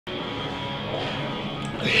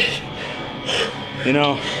You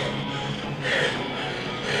know,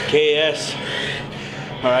 KS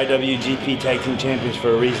are IWGP Tag Team Champions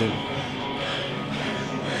for a reason.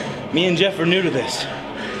 Me and Jeff are new to this.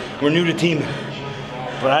 We're new to teaming.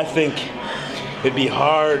 But I think it'd be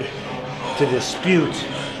hard to dispute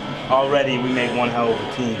already we make one hell of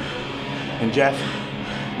a team. And Jeff,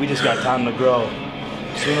 we just got time to grow.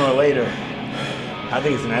 Sooner or later, I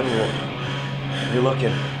think it's inevitable. You're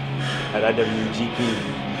looking at IWGP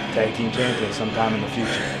Tag Team Champions sometime in the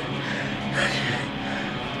future.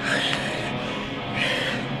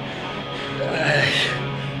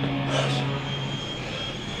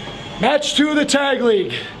 Match 2 of the Tag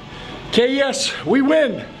League. KS, we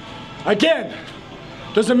win. Again.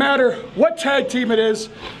 Doesn't matter what tag team it is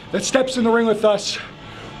that steps in the ring with us,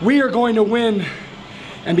 we are going to win.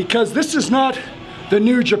 And because this is not the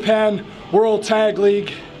New Japan World Tag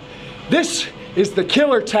League, this is the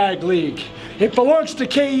Killer Tag League. It belongs to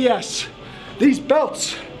KES. These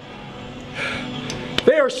belts,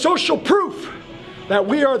 they are social proof that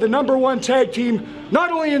we are the #1 tag team,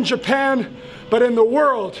 not only in Japan, but in the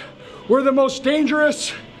world. We're the most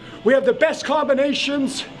dangerous, we have the best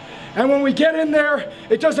combinations, and when we get in there,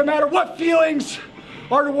 it doesn't matter what feelings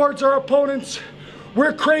are towards our opponents.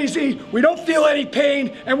 We're crazy, we don't feel any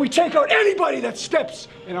pain, and we take out anybody that steps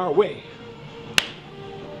in our way.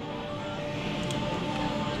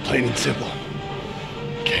 Plain and simple.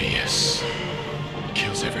 KS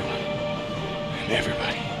kills everyone, and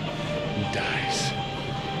everybody dies.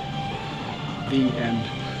 The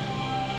end.